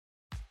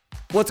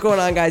What's going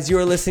on, guys? You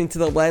are listening to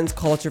the Lens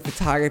Culture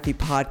Photography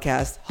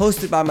Podcast,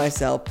 hosted by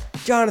myself,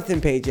 Jonathan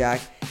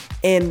Pajak.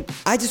 And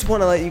I just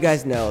want to let you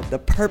guys know the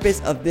purpose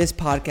of this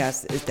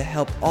podcast is to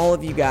help all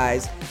of you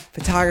guys,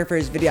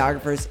 photographers,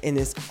 videographers in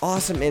this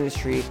awesome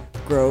industry,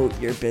 grow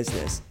your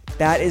business.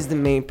 That is the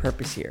main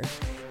purpose here.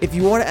 If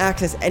you want to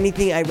access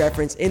anything I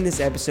reference in this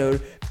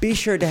episode, be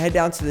sure to head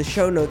down to the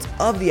show notes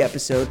of the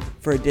episode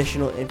for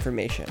additional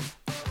information.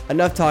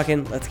 Enough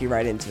talking, let's get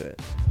right into it.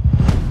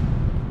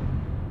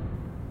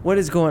 What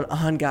is going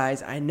on,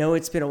 guys? I know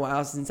it's been a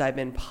while since I've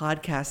been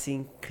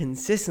podcasting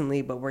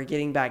consistently, but we're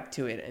getting back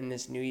to it in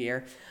this new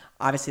year.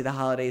 Obviously, the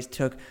holidays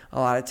took a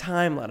lot of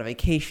time, a lot of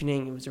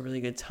vacationing. It was a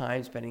really good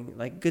time,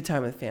 spending good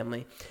time with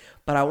family.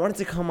 But I wanted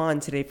to come on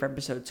today for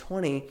episode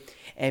 20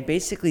 and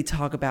basically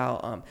talk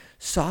about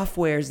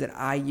softwares that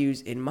I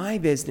use in my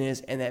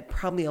business and that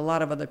probably a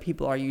lot of other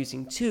people are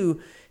using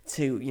too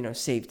to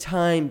save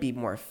time, be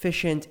more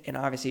efficient, and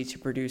obviously to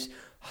produce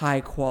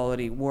high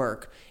quality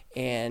work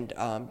and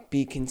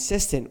be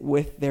consistent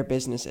with their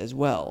business as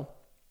well.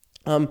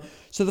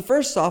 So the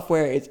first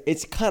software,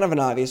 it's kind of an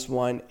obvious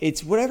one.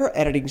 It's whatever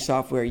editing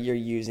software you're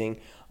using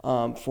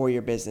for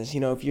your business.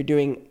 If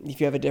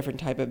you have a different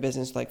type of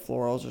business like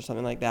florals or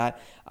something like that,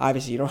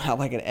 obviously you don't have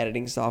like an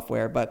editing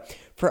software. But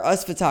for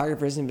us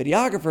photographers and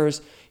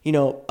videographers,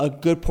 a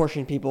good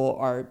portion of people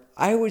are,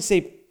 I would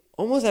say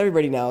almost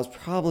everybody now is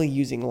probably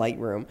using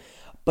Lightroom.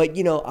 But,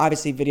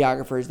 obviously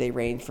videographers, they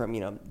range from,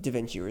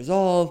 DaVinci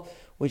Resolve,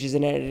 which is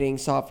an editing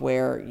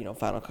software,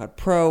 Final Cut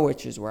Pro,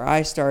 which is where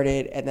I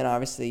started. And then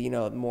obviously,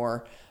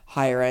 more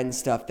higher end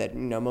stuff that,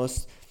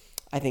 most,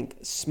 I think,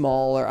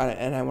 smaller,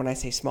 and when I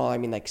say small, I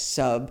mean like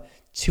sub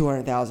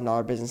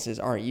 $200,000 businesses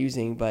aren't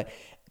using, but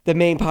the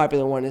main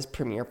popular one is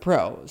Premiere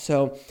Pro.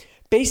 So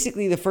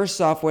basically the first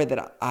software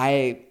that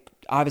I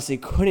obviously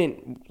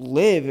couldn't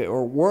live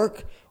or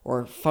work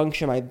or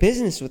function my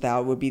business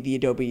without would be the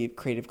Adobe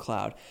Creative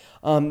Cloud.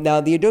 Now,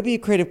 the Adobe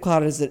Creative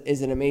Cloud is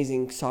an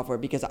amazing software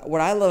because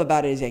what I love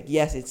about it is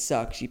yes, it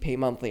sucks. You pay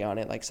monthly on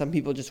it. Like some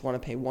people just want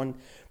to pay one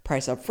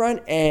price up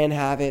front and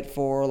have it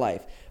for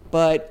life.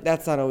 But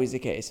that's not always the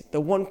case. The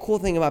one cool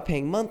thing about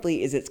paying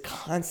monthly is it's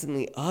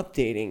constantly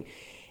updating.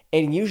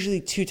 And usually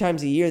 2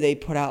 times a year, they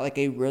put out like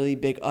a really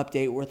big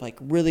update with like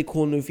really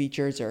cool new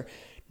features or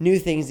new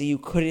things that you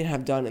couldn't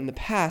have done in the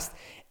past.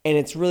 And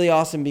it's really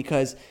awesome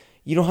because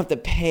you don't have to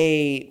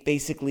pay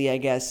basically, I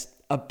guess,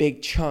 a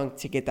big chunk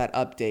to get that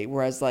update.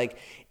 Whereas like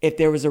if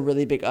there was a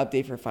really big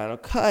update for Final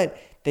Cut,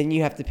 then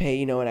you have to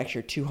pay, an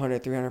extra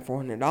 $200, $300,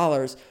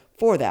 $400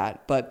 for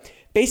that. But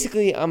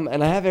basically,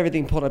 and I have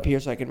everything pulled up here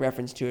so I can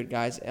reference to it,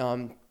 guys.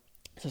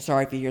 So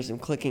sorry if you hear some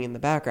clicking in the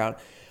background.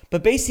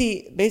 But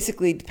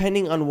basically,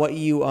 depending on what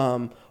you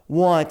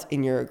want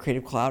in your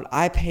Creative Cloud,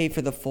 I pay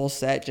for the full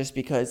set just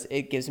because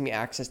it gives me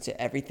access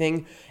to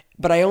everything.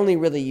 But I only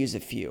really use a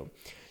few.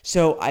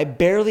 So I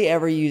barely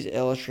ever use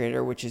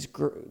Illustrator, which is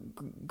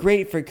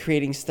great for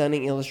creating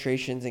stunning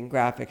illustrations and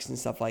graphics and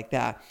stuff like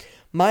that.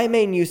 My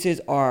main uses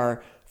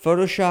are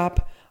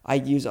Photoshop. I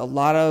use a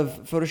lot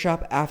of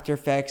Photoshop, After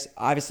Effects,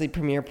 obviously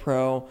Premiere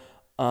Pro,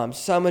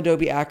 some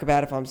Adobe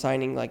Acrobat if I'm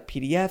signing like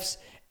PDFs,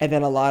 and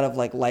then a lot of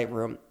like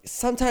Lightroom.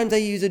 Sometimes I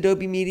use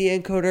Adobe Media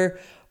Encoder,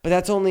 but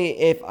that's only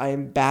if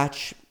I'm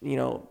batch,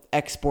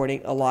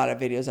 exporting a lot of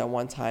videos at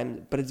one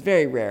time, but it's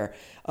very rare.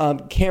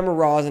 Camera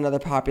Raw is another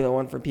popular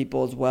one for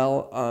people as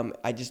well.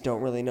 I just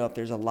don't really know if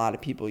there's a lot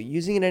of people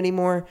using it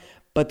anymore,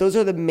 but those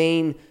are the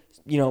main,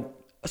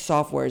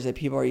 softwares that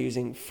people are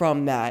using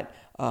from that,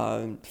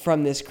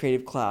 from this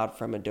Creative Cloud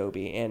from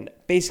Adobe. And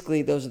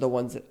basically those are the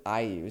ones that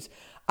I use.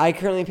 I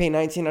currently pay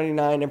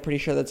 $19.99. I'm pretty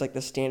sure that's like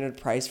the standard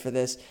price for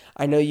this.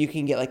 I know you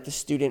can get like the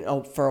student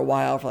for a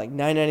while for like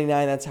 $9.99.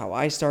 That's how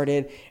I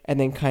started, and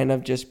then kind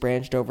of just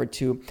branched over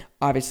to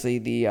obviously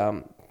the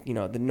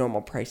the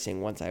normal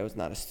pricing once I was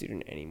not a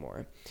student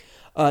anymore.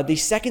 The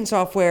second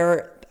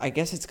software, I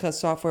guess it's called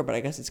software, but I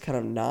guess it's kind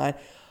of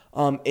not,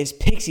 is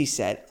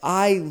Pixieset.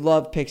 I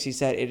love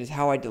Pixieset. It is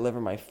how I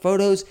deliver my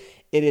photos.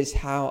 It is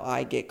how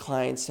I get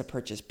clients to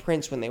purchase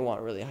prints when they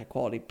want really high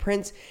quality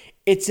prints.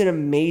 It's an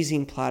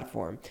amazing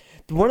platform.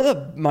 One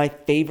of my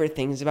favorite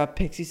things about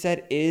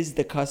Pixieset is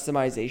the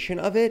customization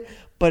of it,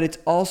 but it's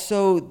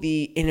also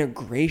the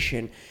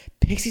integration.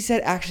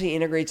 Pixieset actually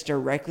integrates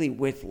directly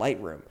with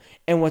Lightroom.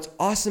 And what's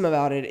awesome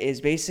about it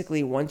is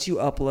basically once you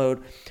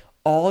upload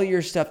all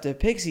your stuff to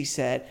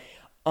Pixieset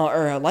or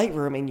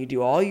Lightroom and you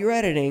do all your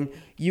editing,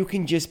 you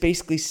can just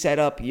basically set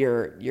up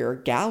your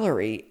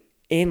gallery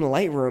in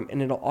Lightroom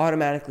and it'll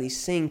automatically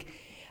sync.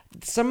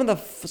 Some of the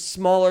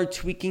smaller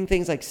tweaking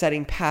things like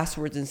setting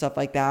passwords and stuff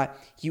like that,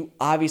 you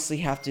obviously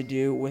have to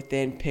do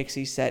within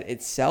Pixieset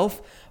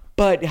itself.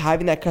 But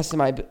having that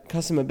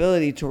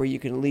customability to where you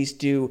can at least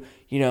do,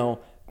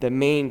 the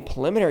main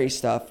preliminary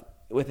stuff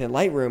within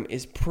Lightroom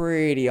is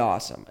pretty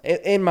awesome.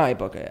 In my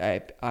book,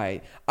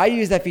 I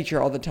use that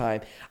feature all the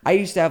time. I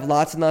used to have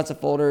lots and lots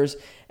of folders,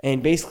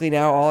 and basically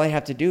now all I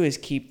have to do is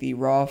keep the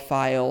raw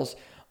files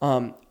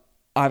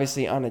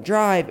obviously on a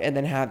drive, and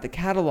then have the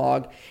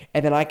catalog,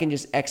 and then I can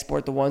just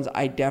export the ones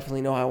I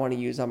definitely know I want to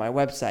use on my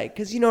website,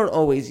 because you don't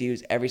always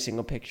use every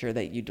single picture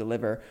that you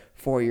deliver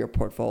for your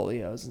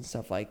portfolios and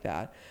stuff like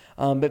that.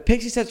 But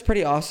Pixieset's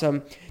pretty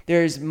awesome.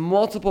 There's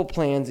multiple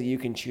plans that you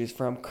can choose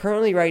from.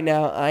 Currently, right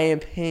now, I am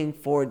paying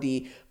for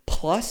the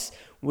Plus,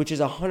 which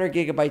is 100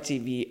 gigabytes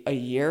a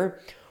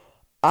year.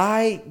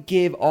 I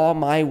give all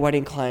my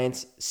wedding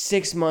clients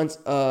 6 months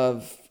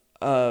of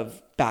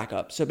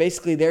backup. So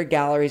basically their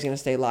gallery is going to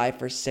stay live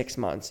for 6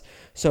 months.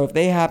 So if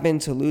they happen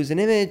to lose an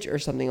image or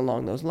something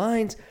along those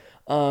lines,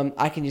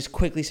 I can just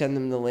quickly send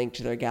them the link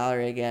to their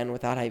gallery again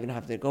without even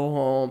having to go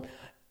home,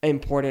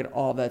 import it,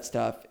 all that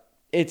stuff.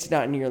 It's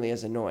not nearly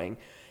as annoying.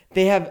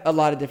 They have a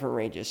lot of different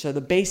ranges. So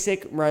the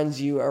basic runs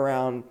you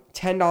around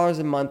 $10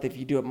 a month if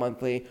you do it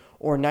monthly,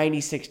 or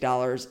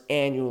 $96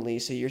 annually.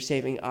 So you're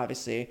saving,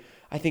 obviously,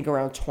 I think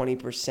around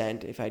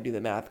 20% if I do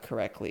the math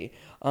correctly.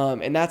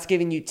 And that's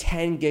giving you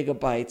 10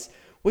 gigabytes,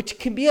 which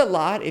can be a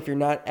lot if you're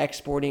not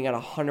exporting at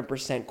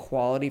 100%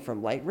 quality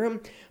from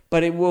Lightroom,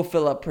 but it will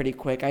fill up pretty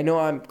quick. I know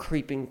I'm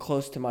creeping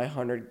close to my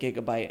 100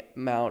 gigabyte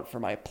amount for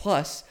my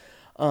Plus,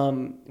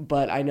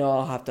 but I know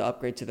I'll have to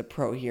upgrade to the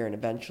Pro here and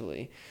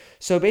eventually.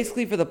 So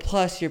basically for the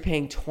Plus, you're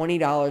paying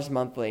 $20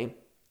 monthly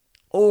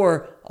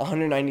or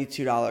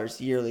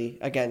 $192 yearly.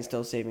 Again,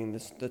 still saving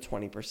the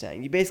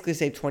 20%. You basically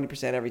save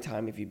 20% every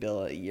time if you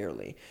bill it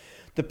yearly.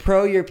 The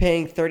Pro, you're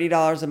paying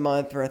 $30 a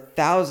month for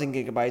 1,000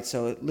 gigabytes,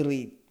 so it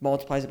literally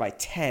multiplies it by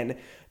 10.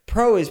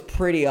 Pro is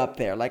pretty up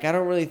there. Like, I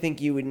don't really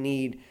think you would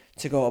need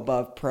to go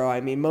above Pro.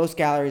 I mean, most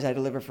galleries I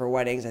deliver for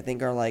weddings, I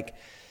think are like,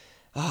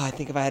 I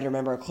think if I had to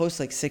remember, close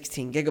to like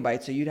 16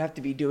 gigabytes. So you'd have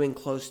to be doing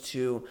close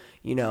to,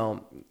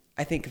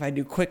 I think if I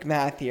do quick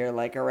math here,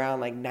 like around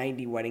like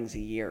 90 weddings a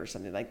year or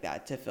something like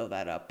that to fill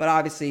that up. But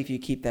obviously, if you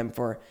keep them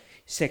for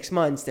 6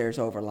 months, there's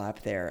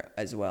overlap there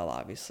as well,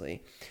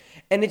 obviously.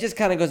 And it just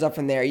kind of goes up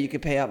from there. You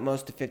could pay up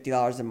most to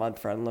 $50 a month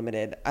for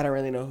unlimited. I don't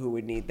really know who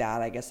would need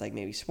that. I guess like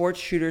maybe sports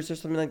shooters or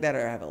something like that,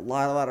 or have a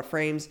lot of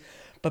frames.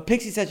 But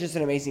Pixieset's just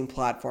an amazing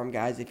platform,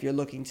 guys, if you're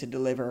looking to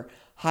deliver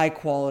high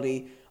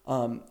quality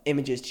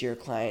images to your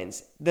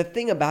clients. The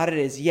thing about it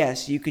is,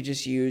 yes, you could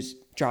just use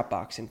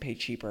Dropbox and pay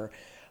cheaper,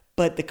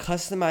 but the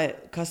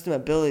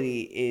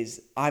customability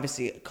is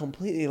obviously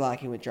completely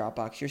lacking with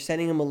Dropbox. You're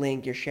sending them a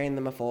link, you're sharing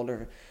them a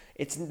folder.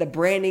 It's the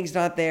branding's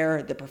not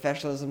there, the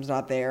professionalism's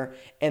not there,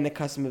 and the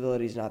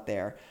customability is not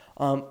there.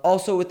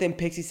 Also within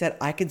Pixieset,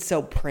 I can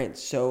sell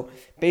prints. So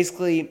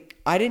basically,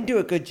 I didn't do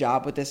a good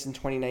job with this in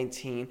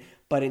 2019,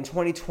 but in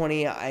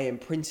 2020, I am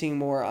printing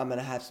more. I'm going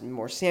to have some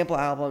more sample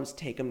albums,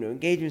 take them to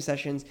engagement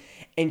sessions,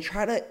 and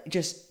try to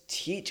just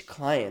teach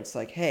clients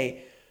like,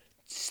 hey,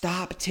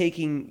 stop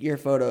taking your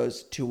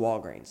photos to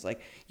Walgreens.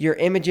 Like, your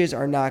images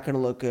are not going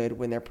to look good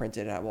when they're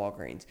printed at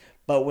Walgreens.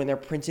 But when they're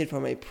printed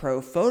from a pro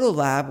photo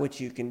lab,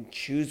 which you can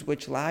choose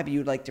which lab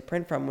you'd like to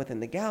print from within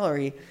the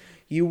gallery,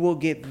 you will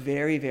get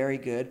very, very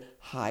good,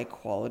 high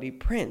quality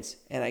prints.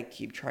 And I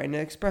keep trying to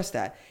express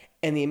that.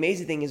 And the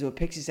amazing thing is with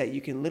Pixieset,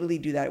 you can literally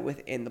do that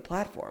within the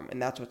platform.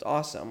 And that's what's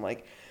awesome.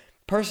 Like,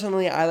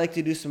 personally, I like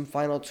to do some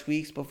final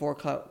tweaks before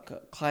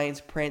clients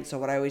print. So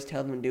what I always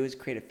tell them to do is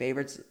create a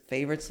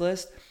favorites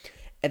list.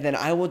 And then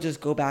I will just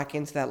go back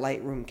into that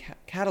Lightroom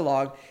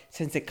catalog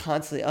since it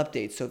constantly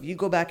updates. So if you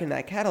go back in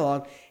that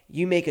catalog,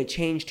 you make a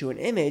change to an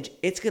image,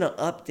 it's going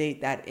to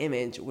update that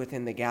image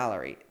within the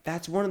gallery.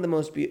 That's one of the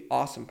most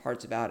awesome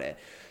parts about it.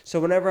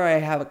 So whenever I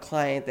have a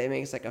client that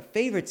makes like a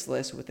favorites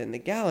list within the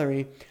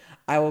gallery,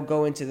 I will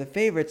go into the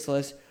favorites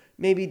list,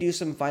 maybe do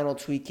some final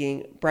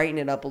tweaking, brighten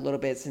it up a little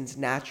bit since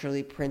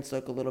naturally prints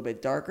look a little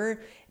bit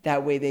darker.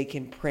 That way they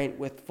can print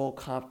with full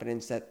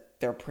confidence that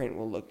their print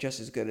will look just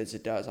as good as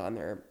it does on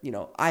their,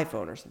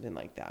 iPhone or something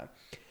like that.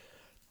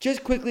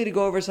 Just quickly to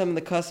go over some of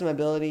the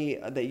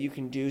customability that you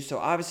can do. So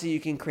obviously you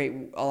can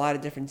create a lot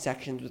of different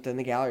sections within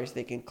the gallery so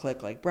they can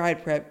click like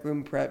bride prep,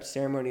 groom prep,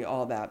 ceremony,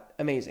 all that.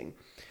 Amazing.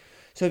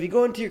 So if you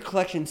go into your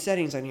collection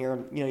settings on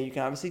here, you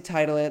can obviously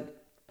title it.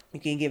 You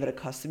can give it a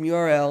custom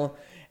URL,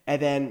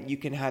 and then you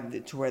can have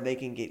it to where they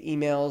can get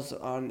emails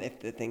on if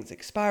the thing's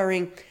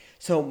expiring.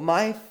 So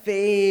my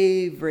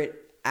favorite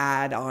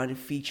add-on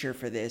feature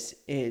for this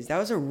that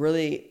was a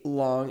really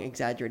long,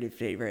 exaggerated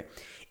favorite,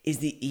 is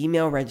the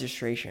email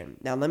registration.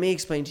 Now, let me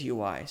explain to you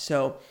why.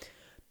 So,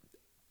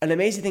 an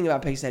amazing thing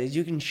about Pixieset is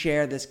you can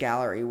share this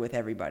gallery with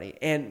everybody.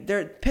 And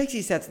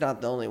Pixieset's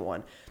not the only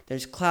one.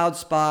 There's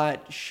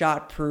CloudSpot,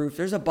 Shotproof,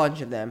 there's a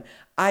bunch of them.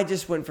 I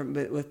just went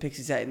with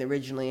Pixieset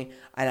originally,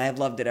 and I've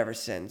loved it ever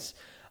since.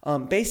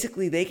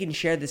 Basically, they can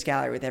share this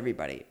gallery with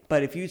everybody.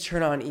 But if you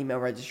turn on email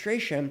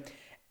registration,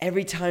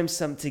 every time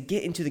to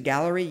get into the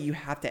gallery, you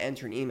have to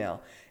enter an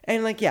email.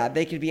 And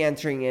they could be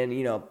entering in,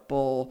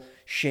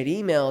 bullshit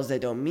emails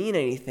that don't mean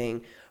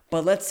anything.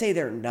 But let's say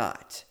they're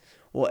not.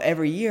 Well,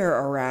 every year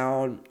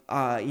around,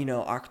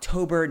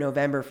 October,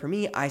 November, for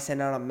me, I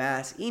send out a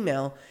mass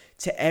email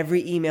to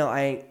every email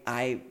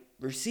I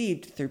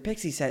received through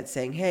Pixieset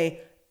saying,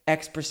 hey,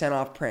 X%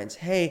 off prints.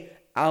 Hey,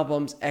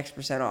 albums,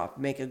 X% off.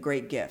 Make a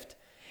great gift.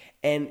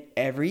 And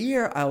every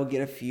year I will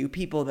get a few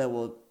people that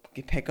will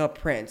pick up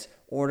prints,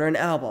 order an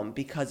album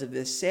because of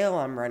this sale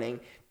I'm running,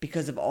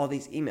 because of all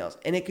these emails.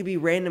 And it could be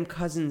random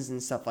cousins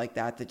and stuff like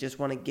that just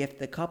want to gift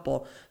the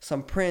couple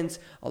some prints,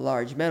 a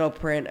large metal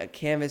print, a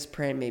canvas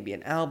print, maybe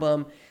an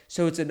album.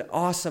 So it's an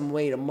awesome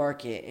way to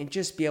market and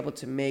just be able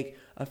to make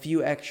a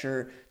few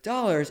extra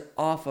dollars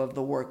off of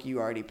the work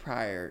you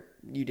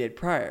did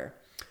prior.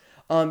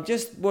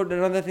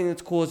 Another thing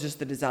that's cool is just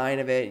the design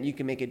of it. You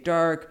can make it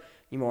dark,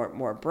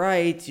 more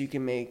bright. You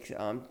can make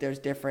there's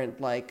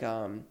different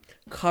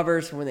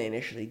covers from when they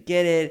initially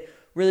get it.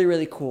 Really,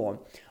 really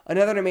cool.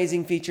 Another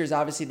amazing feature is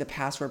obviously the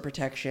password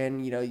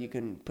protection. You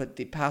can put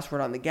the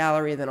password on the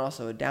gallery, then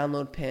also a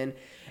download pin.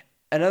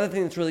 Another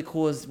thing that's really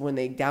cool is when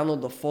they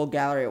download the full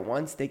gallery at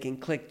once, they can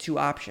click 2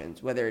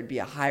 options, whether it be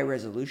a high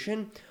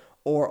resolution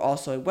or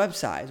also a web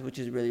size, which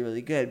is really,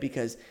 really good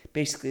because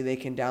basically they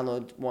can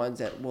download ones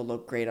that will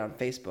look great on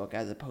Facebook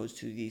as opposed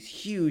to these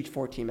huge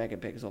 14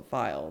 megapixel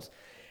files.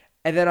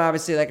 And then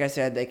obviously, like I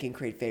said, they can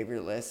create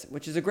favorite lists,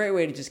 which is a great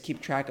way to just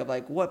keep track of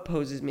what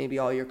poses maybe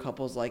all your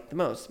couples like the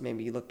most.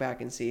 Maybe you look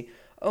back and see,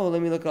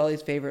 let me look at all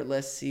these favorite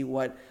lists, see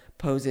what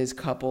poses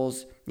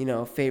couples,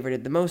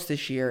 favorited the most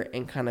this year,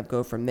 and kind of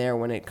go from there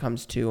when it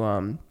comes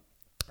to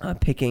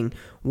picking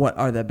what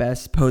are the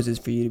best poses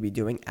for you to be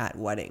doing at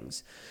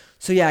weddings.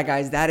 So yeah,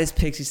 guys, that is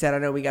Pixie-Set. I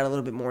know we got a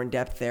little bit more in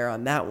depth there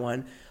on that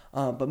one.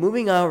 But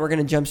moving on, we're going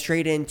to jump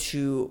straight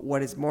into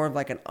what is more of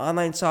like an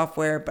online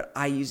software, but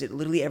I use it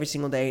literally every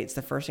single day. It's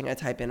the first thing I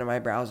type into my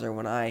browser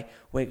when I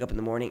wake up in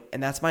the morning,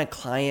 and that's my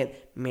client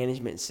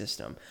management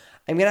system.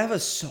 I'm going to have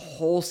a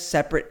whole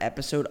separate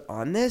episode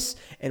on this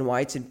and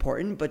why it's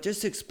important, but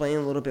just to explain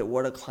a little bit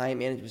what a client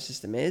management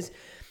system is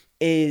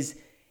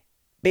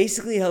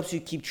basically it helps you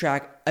keep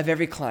track of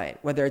every client,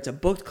 whether it's a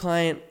booked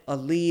client, a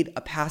lead,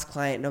 a past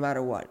client, no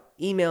matter what.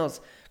 Emails,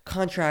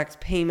 contracts,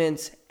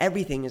 payments,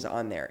 everything is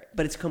on there,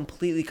 but it's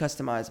completely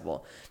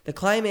customizable. The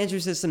client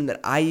management system that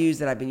I use,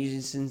 that I've been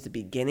using since the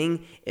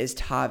beginning, is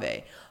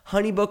Tave.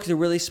 Honeybook is a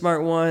really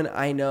smart one.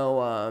 I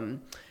know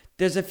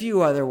there's a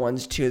few other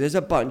ones too. There's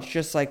a bunch,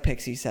 just like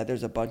Pixie said,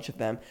 there's a bunch of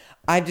them.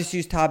 I've just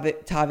used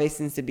Tave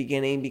since the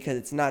beginning because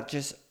it's not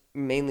just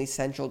mainly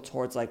central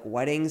towards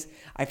weddings.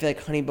 I feel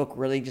like Honeybook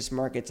really just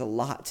markets a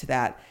lot to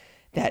that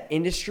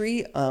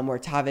industry, where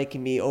Tave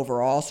can be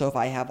overall. So if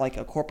I have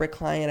a corporate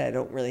client, I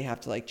don't really have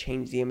to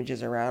change the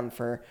images around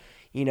for,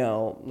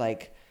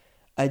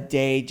 a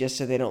day just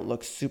so they don't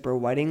look super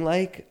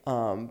wedding-like.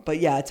 But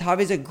yeah, Tave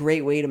is a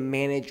great way to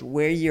manage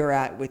where you're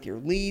at with your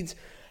leads,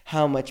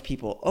 how much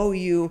people owe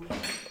you.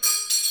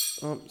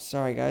 Oh,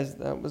 sorry guys,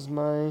 that was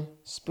my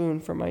spoon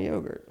for my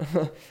yogurt.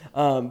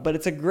 But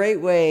it's a great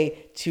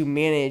way to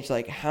manage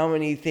how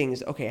many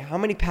things, how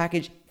many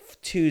package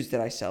 2s did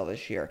I sell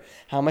this year?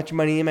 How much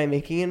money am I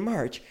making in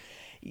March?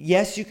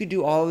 Yes, you could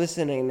do all of this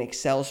in an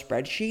Excel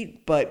spreadsheet,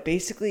 but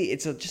basically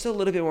it's just a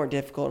little bit more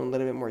difficult and a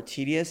little bit more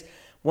tedious.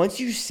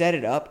 Once you set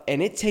it up,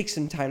 and it takes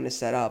some time to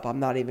set up, I'm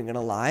not even going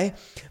to lie,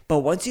 but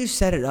once you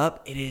set it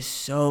up, it is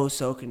so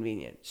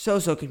convenient. So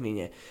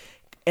convenient.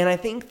 And I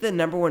think the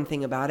number one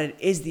thing about it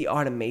is the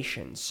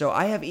automation. So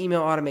I have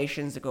email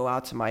automations that go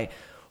out to my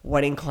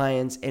wedding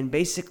clients, and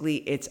basically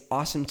it's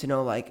awesome to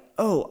know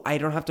I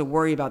don't have to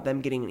worry about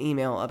them getting an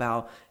email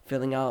about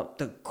filling out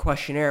the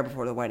questionnaire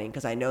before the wedding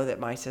because I know that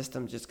my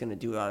system's just going to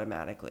do it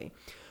automatically.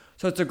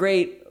 So it's a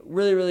great,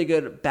 really, really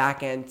good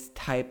back-end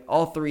type.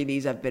 All 3 of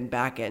these have been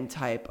back-end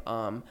type,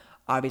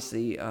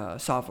 obviously,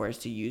 softwares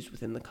to use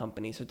within the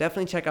company. So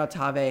definitely check out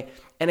Tave.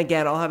 And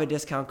again, I'll have a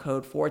discount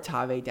code for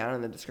Tave down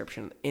in the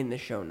description in the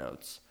show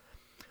notes.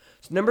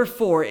 So number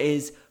 4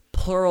 is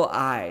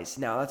Pluralize.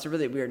 Now, that's a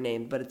really weird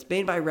name, but it's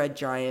made by Red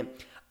Giant.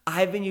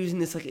 I've been using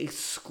this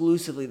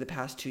exclusively the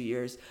past 2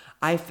 years.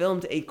 I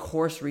filmed a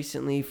course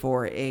recently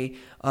for a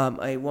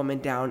woman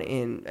down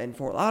in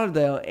Fort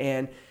Lauderdale,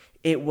 and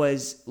it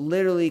was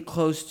literally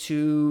close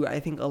to, I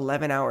think,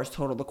 11 hours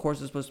total. The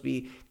course was supposed to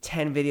be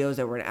 10 videos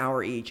that were an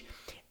hour each.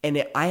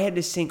 And I had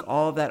to sync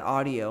all of that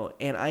audio,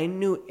 and I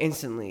knew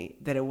instantly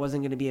that it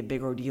wasn't going to be a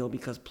big ordeal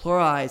because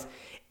Pluralize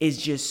is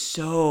just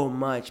so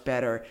much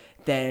better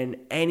than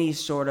any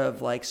sort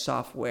of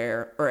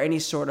software or any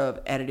sort of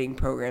editing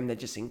program that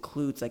just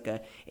includes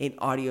an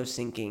audio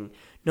syncing.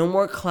 No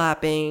more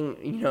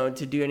clapping,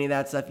 to do any of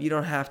that stuff. You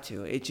don't have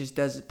to. It just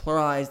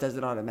Pluralize does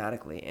it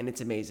automatically, and it's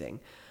amazing.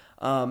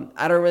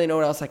 I don't really know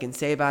what else I can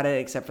say about it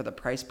except for the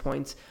price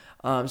points.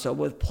 So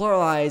with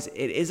Pluralize,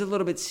 it is a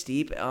little bit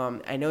steep.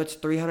 I know it's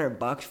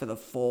 $300 for the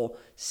full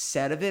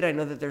set of it. I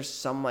know that there's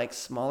some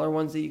smaller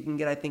ones that you can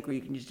get, I think, where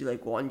you can just do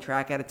one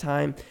track at a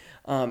time.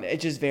 It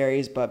just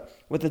varies, but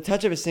with the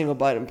touch of a single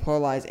button,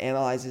 Pluralize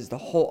analyzes the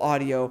whole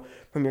audio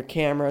from your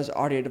cameras,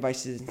 audio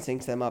devices, and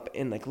syncs them up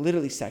in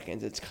literally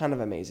seconds. It's kind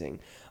of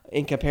amazing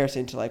in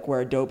comparison to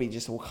where Adobe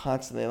just will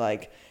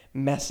constantly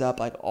mess up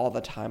all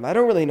the time. I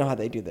don't really know how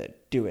they do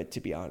it, to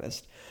be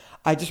honest.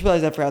 I just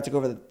realized I forgot to go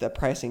over the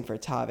pricing for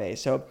Tave.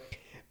 So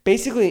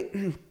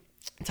basically,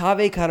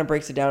 Tave kind of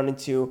breaks it down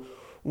into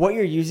what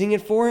you're using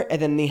it for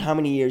and then how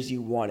many years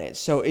you want it.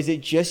 So is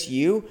it just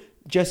you?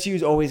 Just you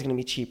is always going to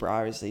be cheaper,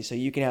 obviously. So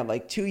you can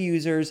have 2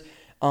 users.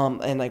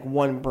 and like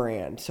one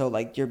brand. So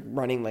like you're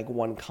running like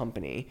one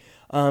company.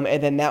 And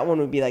then that one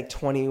would be like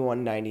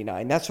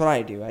 $21.99. That's what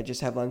I do. I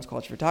just have Lens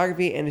Culture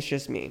Photography, and it's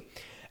just me.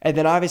 And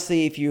then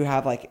obviously if you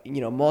have like,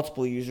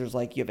 multiple users,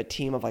 like you have a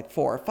team of like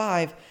 4 or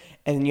 5,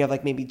 and then you have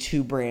like maybe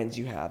 2 brands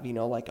you have,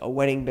 like a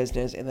wedding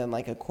business and then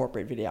like a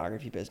corporate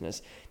videography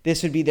business.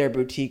 This would be their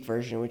boutique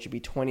version, which would be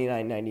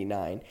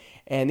 $29.99.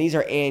 And these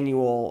are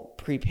annual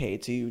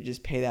prepaid, so you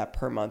just pay that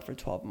per month for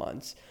 12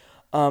 months.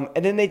 And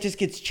then it just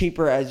gets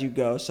cheaper as you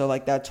go. So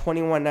like that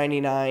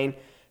 $21.99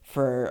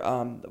 for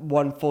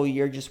one full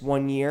year, just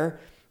 1 year,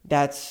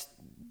 that's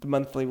the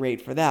monthly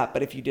rate for that.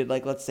 But if you did,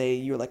 like, let's say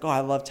you were like, oh,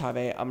 I love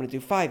Tave, I'm going to do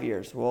 5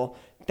 years. Well,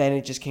 then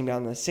it just came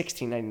down to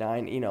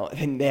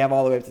 $16.99, and they have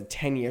all the way up to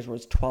 10 years where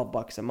it's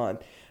 $12 a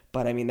month.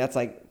 But I mean, that's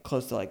like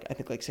close to like, I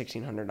think like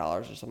 $1,600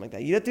 or something like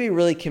that. You have to be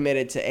really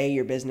committed to A,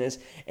 your business,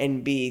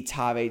 and B,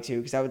 Tave too,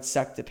 because that would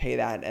suck to pay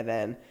that. And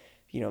then,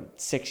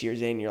 6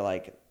 years in, you're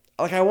like,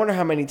 I wonder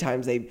how many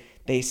times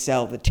they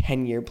sell the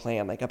 10-year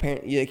plan. Like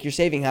apparently, like you're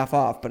saving half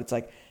off, but it's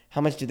like,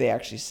 how much do they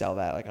actually sell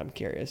that? Like, I'm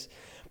curious.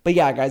 But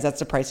yeah, guys, that's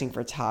the pricing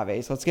for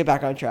Tave. So let's get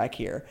back on track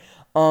here.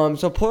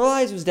 So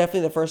Polarize was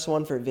definitely the first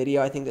one for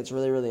video. I think that's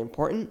really, really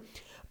important.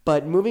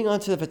 But moving on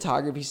to the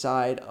photography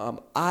side,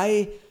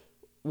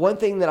 one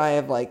thing that I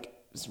have like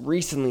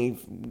recently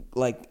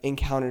like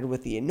encountered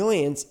with the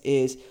annoyance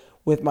is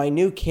with my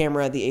new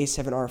camera, the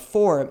A7R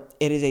IV,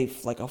 it is a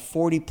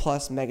 40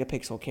 plus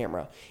megapixel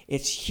camera.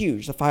 It's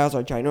huge. The files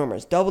are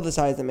ginormous, double the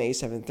size of my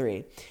A7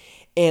 III.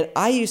 And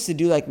I used to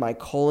do like my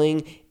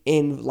culling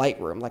in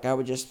Lightroom. Like I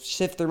would just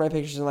sift through my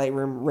pictures in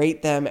Lightroom,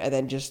 rate them, and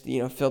then just,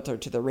 filter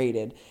to the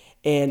rated.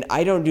 And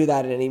I don't do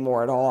that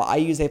anymore at all. I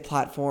use a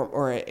platform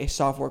or a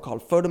software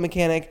called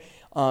Photomechanic.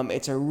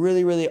 It's a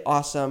really, really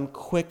awesome,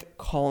 quick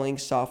culling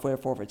software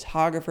for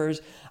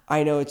photographers.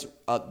 I know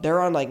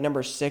they're on like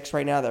number 6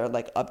 right now. They're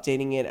like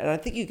updating it. And I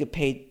think you could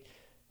pay,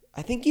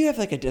 I think you have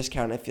like a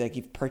discount if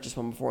you've purchased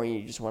one before and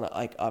you just want to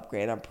like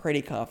upgrade. I'm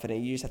pretty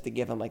confident. You just have to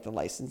give them like the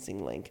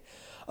licensing link.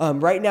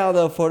 Right now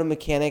though,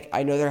 Photomechanic,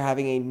 I know they're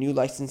having a new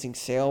licensing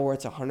sale where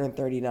it's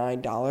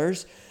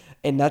 $139.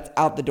 And that's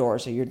out the door,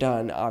 so you're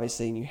done,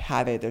 obviously, and you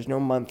have it. There's no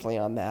monthly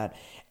on that.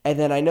 And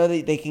then I know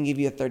that they can give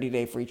you a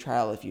 30-day free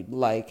trial if you'd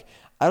like.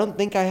 I don't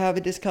think I have a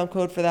discount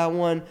code for that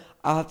one.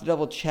 I'll have to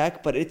double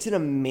check, but it's an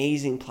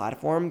amazing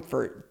platform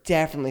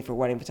definitely for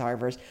wedding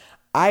photographers.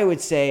 I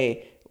would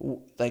say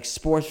like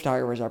sports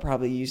photographers are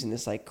probably using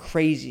this like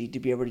crazy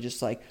to be able to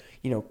just like,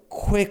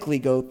 quickly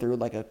go through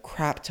like a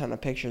crap ton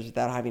of pictures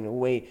without having to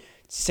wait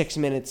 6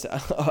 minutes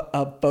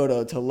a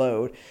photo to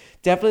load.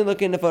 Definitely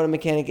look into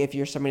Photomechanic if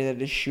you're somebody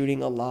that is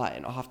shooting a lot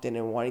and often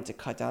and wanting to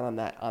cut down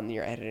on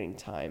your editing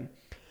time.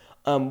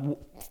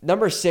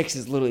 Number 6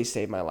 has literally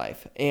saved my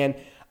life, and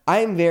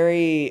I'm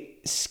very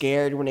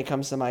scared when it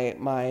comes to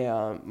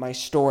my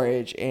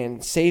storage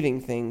and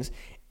saving things.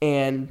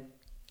 And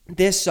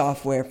this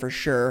software for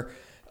sure,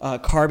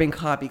 Carbon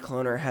Copy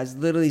Cloner, has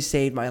literally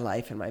saved my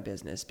life and my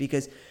business,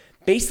 because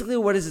basically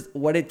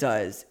what it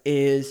does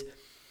is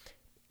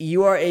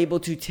you are able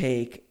to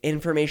take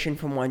information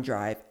from one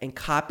drive and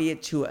copy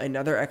it to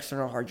another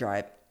external hard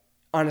drive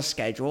on a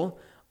schedule,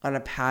 on a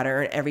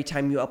pattern. Every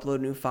time you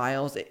upload new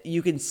files,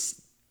 you can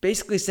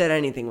basically set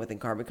anything within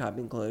Carbon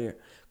Copy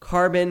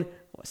Cloner.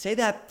 Say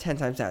that 10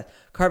 times fast.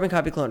 Carbon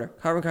Copy Cloner.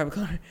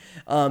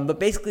 But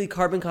basically,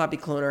 Carbon Copy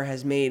Cloner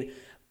has made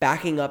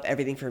backing up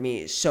everything for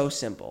me so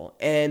simple.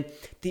 And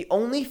the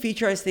only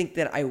feature I think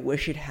that I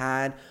wish it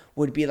had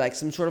would be like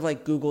some sort of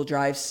like Google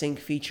Drive sync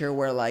feature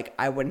where like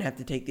I wouldn't have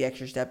to take the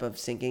extra step of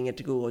syncing it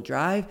to Google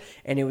Drive,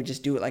 and it would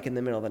just do it like in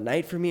the middle of the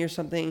night for me or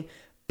something.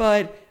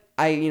 But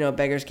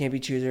beggars can't be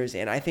choosers,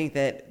 and I think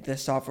that the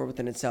software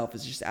within itself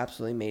is just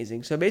absolutely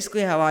amazing. So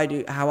basically how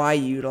I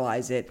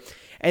utilize it,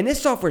 and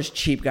this software is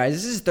cheap, guys.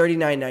 This is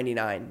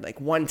 $39.99,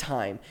 like one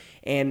time.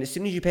 And as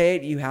soon as you pay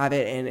it, you have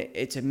it, and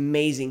it's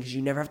amazing because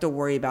you never have to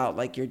worry about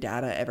like your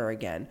data ever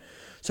again.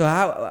 So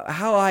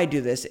how I do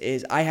this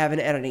is I have an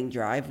editing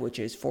drive, which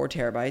is 4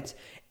 terabytes,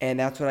 and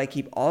that's what I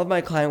keep all of my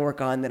client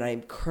work on that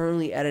I'm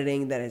currently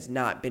editing that has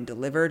not been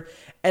delivered,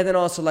 and then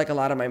also like a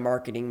lot of my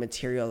marketing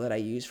material that I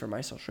use for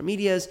my social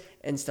medias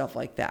and stuff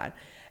like that.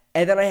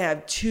 And then I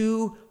have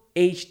 2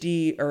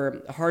 HD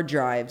or hard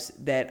drives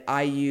that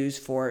I use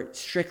for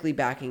strictly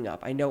backing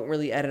up. I don't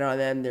really edit on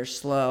them. They're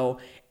slow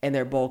and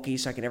they're bulky,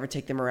 so I can never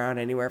take them around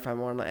anywhere if I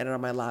want to edit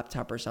on my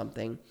laptop or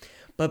something.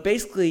 But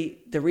basically,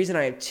 the reason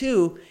I have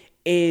 2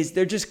 is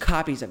they're just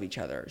copies of each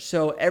other.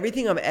 So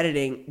everything I'm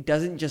editing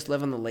doesn't just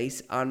live on the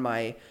lace on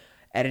my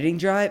editing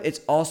drive. It's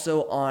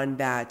also on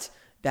that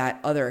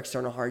other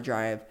external hard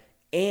drive,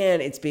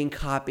 and it's being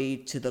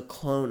copied to the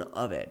clone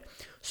of it.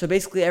 So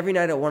basically every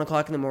night at 1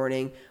 o'clock in the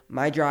morning,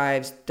 my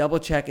drives double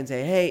check and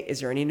say, hey,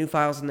 is there any new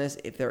files in this?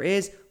 If there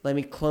is, let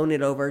me clone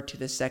it over to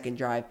the second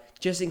drive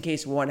just in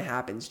case one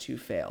happens to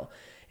fail.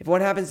 If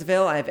one happens to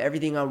fail, I have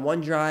everything on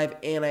one drive,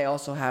 and I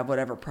also have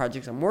whatever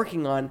projects I'm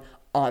working on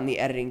the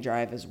editing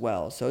drive as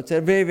well. So it's a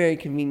very, very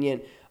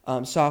convenient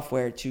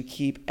software to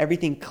keep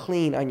everything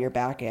clean on your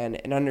back end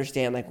and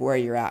understand like where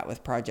you're at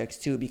with projects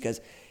too,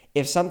 because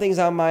If something's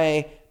on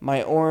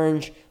my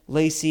orange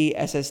lacy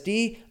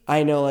SSD,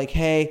 I know like,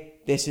 hey,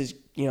 this is,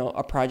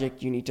 a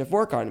project you need to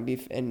work on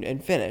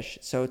and finish.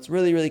 So it's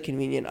really, really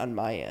convenient on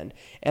my end.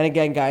 And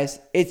again, guys,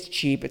 it's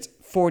cheap. It's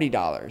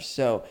 $40.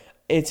 So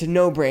it's a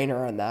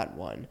no-brainer on that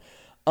one.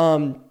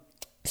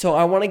 So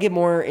I want to get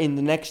more in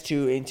the next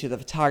two into the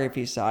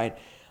photography side.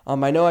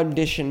 I know I'm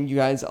dishing you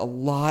guys a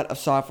lot of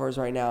softwares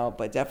right now,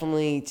 but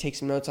definitely take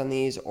some notes on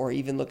these or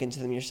even look into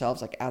them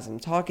yourselves like as I'm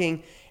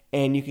talking,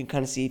 and you can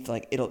kind of see if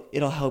like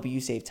it'll help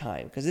you save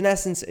time. Because in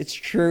essence, it's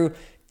true.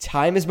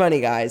 Time is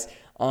money, guys.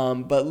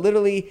 But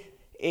literally,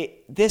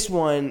 this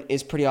one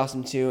is pretty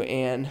awesome too.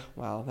 And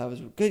wow, that was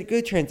a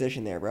good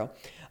transition there, bro.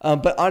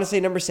 But honestly,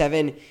 number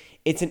 7,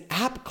 it's an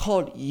app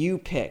called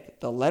UPic,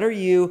 the letter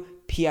U,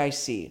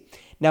 PIC.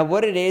 Now,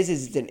 what it is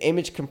it's an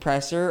image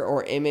compressor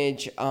or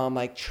image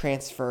like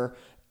transfer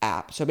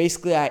app. So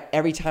basically,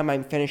 every time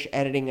I'm finished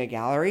editing a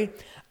gallery,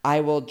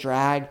 I will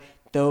drag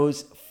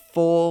those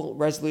full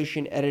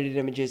resolution edited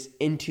images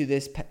into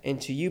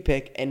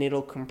UPic, and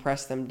it'll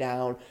compress them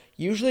down,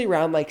 usually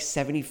around like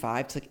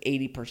 75 to like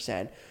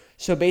 80%.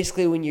 So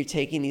basically, when you're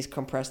taking these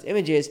compressed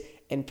images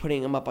and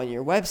putting them up on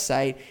your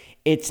website,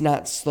 it's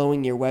not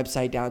slowing your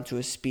website down to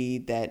a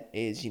speed that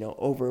is,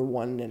 over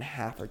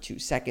 1.5 or 2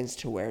 seconds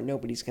to where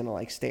nobody's going to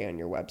like stay on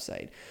your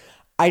website.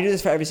 I do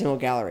this for every single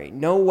gallery.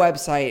 No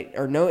website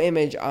or no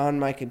image on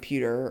my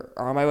computer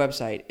or on my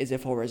website is a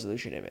full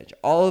resolution image.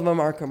 All of them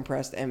are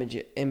compressed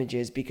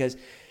images because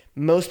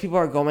most people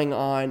are going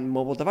on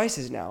mobile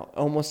devices now.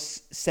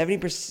 Almost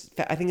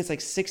 70%, I think it's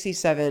like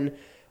 67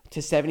 to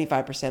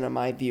 75% of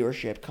my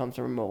viewership comes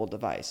from a mobile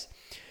device.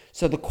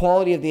 So the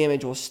quality of the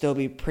image will still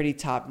be pretty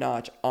top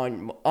notch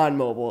on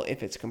mobile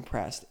if it's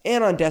compressed.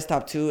 And on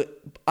desktop too,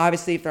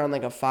 obviously if they're on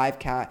like a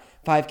 5K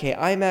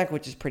iMac,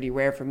 which is pretty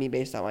rare for me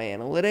based on my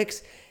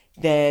analytics,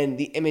 then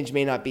the image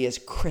may not be as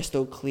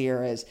crystal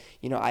clear as,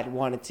 I'd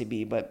want it to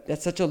be. But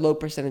that's such a low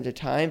percentage of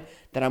time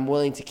that I'm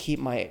willing to keep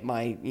my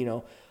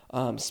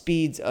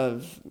speeds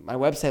of my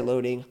website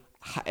loading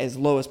as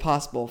low as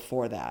possible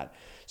for that.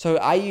 So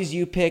I use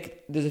UPic.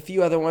 There's a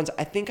few other ones.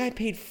 I think I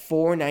paid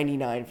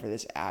 $4.99 for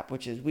this app,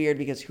 which is weird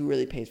because who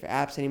really pays for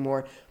apps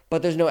anymore?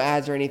 But there's no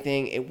ads or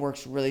anything. It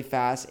works really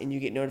fast, and you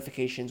get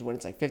notifications when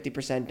it's like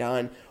 50%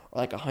 done or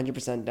like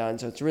 100% done.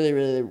 So it's really,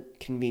 really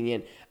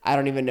convenient. I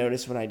don't even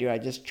notice when I do. I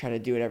just try to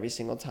do it every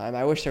single time.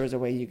 I wish there was a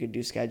way you could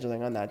do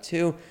scheduling on that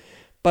too.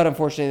 But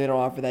unfortunately, they don't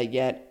offer that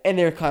yet. And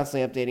they're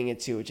constantly updating it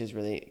too, which is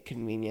really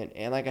convenient.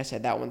 And like I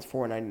said, that one's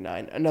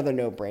 $4.99. Another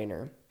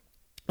no-brainer.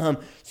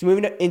 So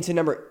moving into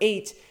number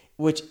 8,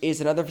 which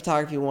is another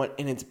photography one,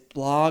 and it's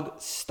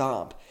Blog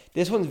Stomp.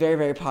 This one's very,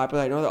 very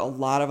popular. I know that a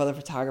lot of other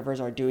photographers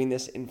are doing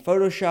this in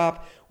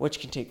Photoshop, which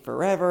can take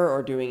forever,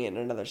 or doing it in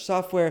another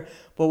software.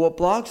 But what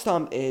Blog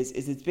Stomp is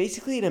it's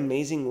basically an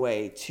amazing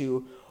way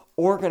to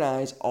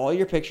organize all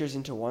your pictures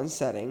into one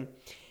setting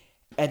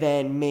and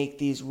then make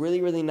these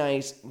really, really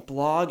nice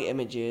blog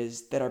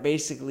images that are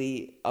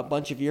basically a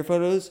bunch of your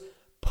photos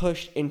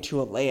pushed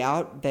into a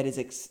layout that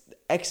is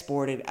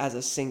exported as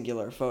a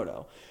singular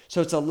photo.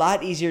 So it's a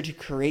lot easier to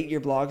create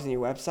your blogs on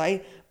your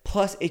website.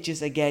 Plus, it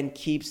just again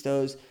keeps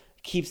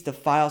the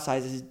file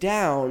sizes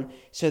down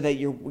so that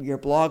your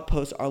blog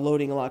posts are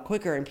loading a lot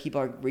quicker and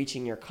people are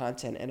reaching your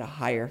content at a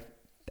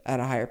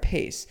higher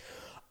pace.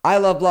 I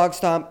love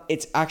BlogStomp.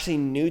 It's actually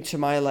new to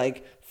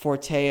my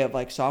forte of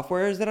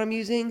softwares that I'm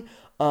using.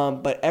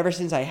 But ever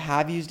since I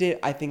have used it,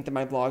 I think that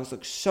my blogs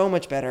look so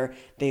much better.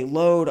 They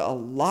load a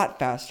lot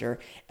faster,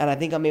 and I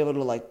think I'm able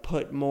to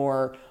put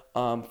more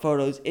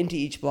photos into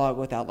each blog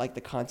without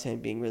the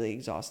content being really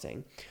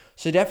exhausting.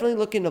 So definitely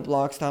look into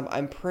BlogStomp.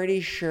 I'm pretty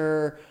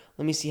sure.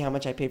 Let me see how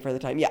much I paid for the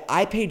time. Yeah,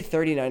 I paid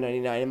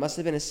 $39.99. It must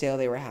have been a sale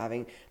they were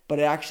having, but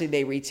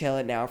they retail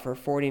it now for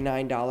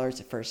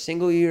 $49 for a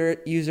single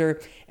user.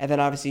 And then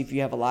obviously if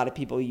you have a lot of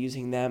people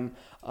using them,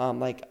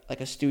 like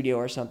a studio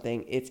or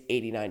something, it's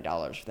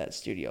 $89 for that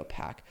studio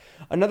pack.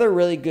 Another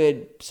really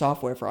good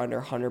software for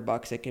under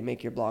 $100 that can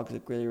make your blogs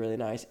look really, really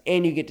nice.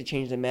 And you get to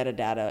change the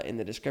metadata in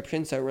the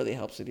description, so it really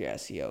helps with your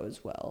SEO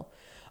as well.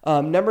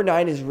 Number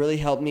 9 has really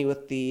helped me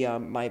with the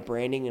my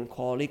branding and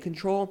quality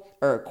control,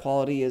 or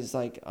quality is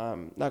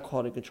not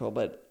quality control,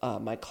 but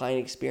my client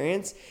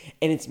experience,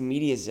 and it's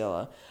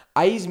MediaZilla.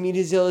 I use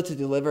MediaZilla to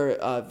deliver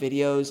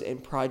videos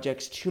and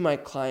projects to my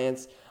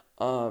clients.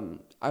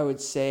 I would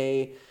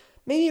say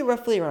maybe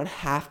roughly around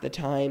half the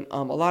time.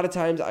 A lot of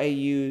times I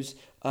use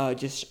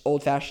just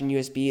old-fashioned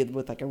USB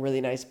with a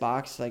really nice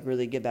box to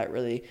really give that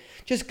really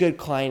just good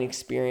client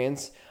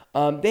experience.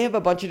 They have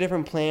a bunch of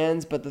different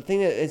plans, but the thing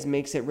that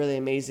makes it really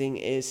amazing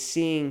is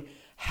seeing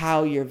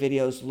how your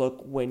videos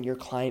look when your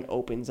client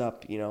opens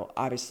up,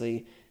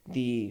 obviously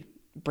the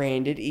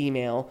branded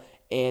email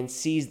and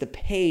sees the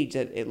page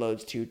that it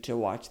loads to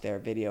watch their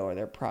video or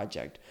their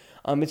project.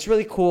 It's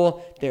really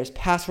cool. There's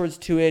passwords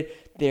to it.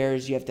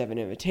 You have to have an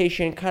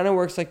invitation. Kind of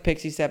works like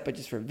Pixieset, but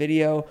just for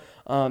video.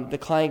 The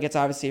client gets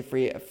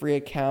obviously a free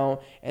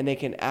account, and they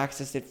can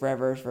access it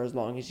forever for as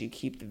long as you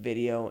keep the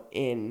video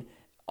in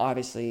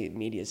obviously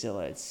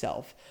MediaZilla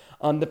itself.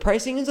 The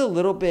pricing is a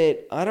little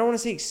bit, I don't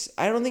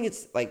think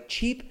it's like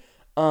cheap,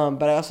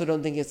 but I also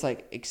don't think it's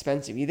like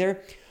expensive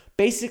either.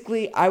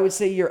 Basically, I would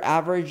say your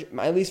average,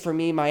 at least for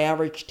me, my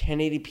average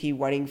 1080p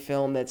wedding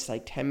film that's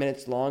like 10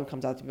 minutes long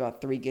comes out to be about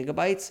 3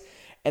 gigabytes.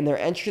 And their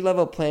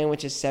entry-level plan,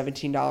 which is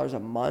 $17 a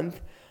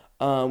month,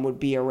 would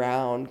be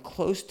around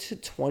close to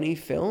 20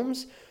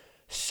 films.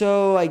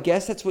 So I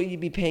guess that's what you'd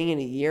be paying in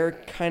a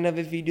year, kind of,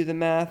 if you do the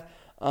math.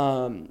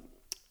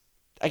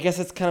 I guess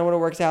that's kind of what it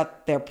works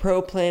out. Their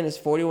pro plan is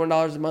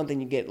 $41 a month,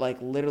 and you get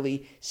like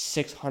literally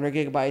 600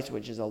 gigabytes,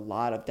 which is a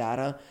lot of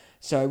data.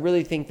 So I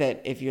really think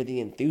that if you're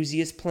the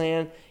enthusiast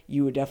plan,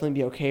 you would definitely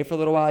be okay for a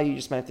little while. You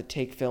just might have to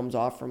take films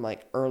off from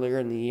like earlier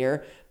in the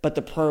year. But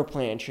the pro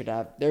plan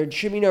there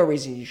should be no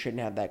reason you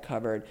shouldn't have that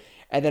covered.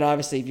 And then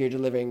obviously if you're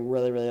delivering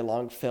really, really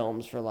long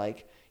films for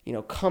like,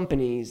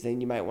 companies,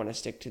 then you might want to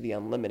stick to the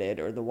unlimited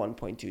or the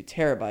 1.2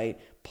 terabyte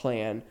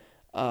plan.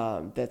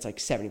 That's like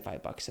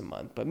 $75 a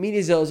month. But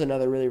MediaZilla is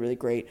another really, really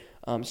great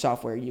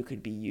software you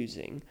could be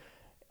using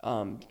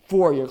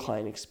for your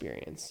client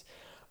experience.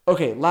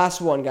 Okay,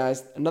 last one,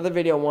 guys. Another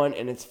video one,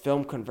 and it's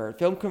FilmConvert.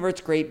 FilmConvert's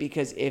great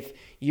because if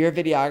you're a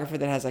videographer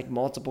that has like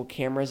multiple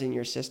cameras in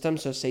your system,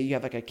 so say you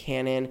have like a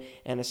Canon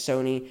and a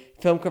Sony,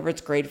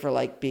 FilmConvert's great for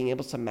like being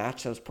able to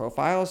match those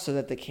profiles so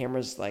that the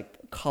camera's like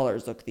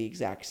colors look the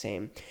exact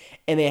same.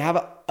 And they have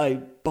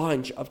a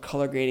bunch of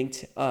color grading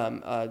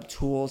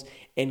tools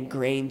and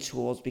grain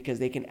tools because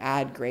they can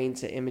add grain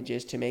to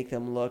images to make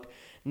them look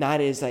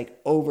not as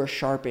like over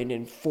sharpened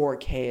in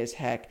 4K as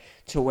heck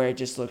to where it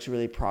just looks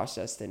really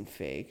processed and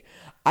fake.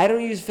 I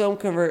don't use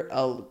FilmConvert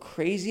a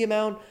crazy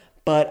amount,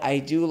 but I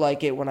do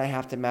like it when I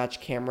have to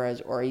match cameras,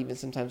 or even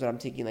sometimes when I'm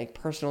taking like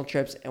personal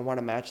trips and want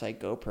to match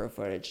like GoPro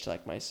footage to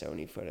like my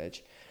Sony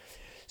footage.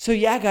 So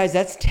yeah, guys,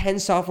 that's 10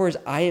 softwares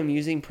I am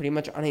using pretty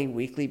much on a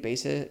weekly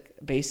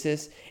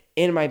basis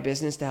in my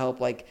business to help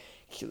like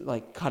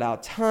cut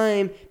out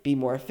time, be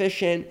more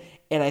efficient.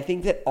 And I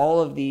think that all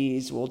of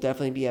these will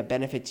definitely be a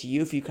benefit to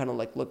you if you kind of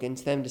like look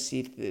into them to see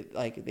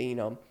if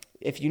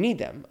if you need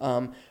them.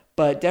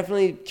 But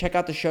definitely check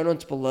out the show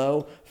notes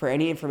below for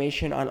any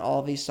information on all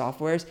of these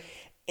softwares.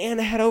 And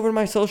head over to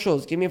my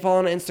socials. Give me a follow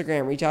on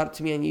Instagram. Reach out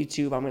to me on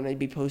YouTube. I'm going to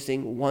be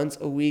posting once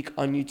a week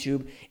on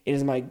YouTube. It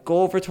is my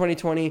goal for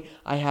 2020.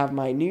 I have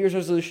my New Year's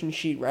resolution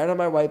sheet right on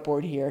my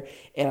whiteboard here.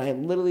 And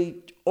I'm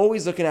literally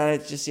always looking at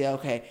it to see,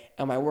 okay,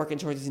 am I working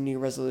towards these new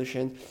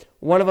resolutions?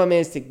 One of them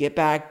is to get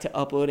back to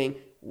uploading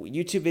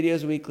YouTube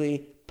videos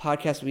weekly,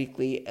 podcast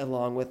weekly,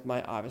 along with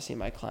my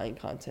client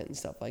content and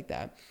stuff like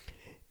that.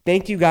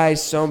 Thank you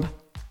guys so much.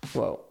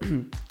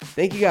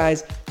 Thank you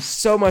guys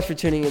so much for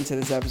tuning into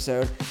this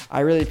episode.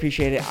 I really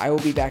appreciate it. I will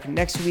be back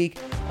next week.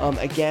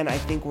 Again, I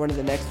think one of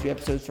the next 3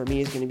 episodes for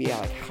me is going to be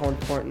like how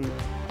important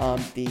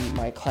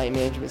my client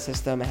management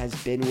system has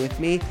been with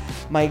me.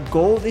 My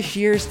goal this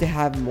year is to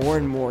have more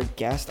and more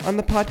guests on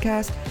the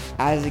podcast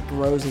as it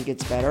grows and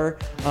gets better.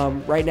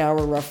 Right now,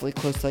 we're roughly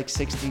close to like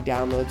 60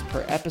 downloads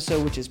per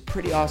episode, which is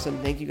pretty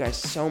awesome. Thank you guys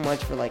so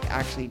much for like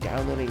actually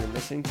downloading and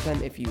listening to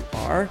them if you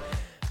are.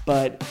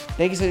 But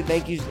thank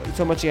you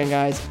so much again,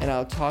 guys, and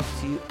I'll talk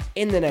to you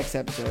in the next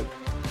episode.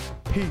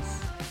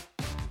 Peace.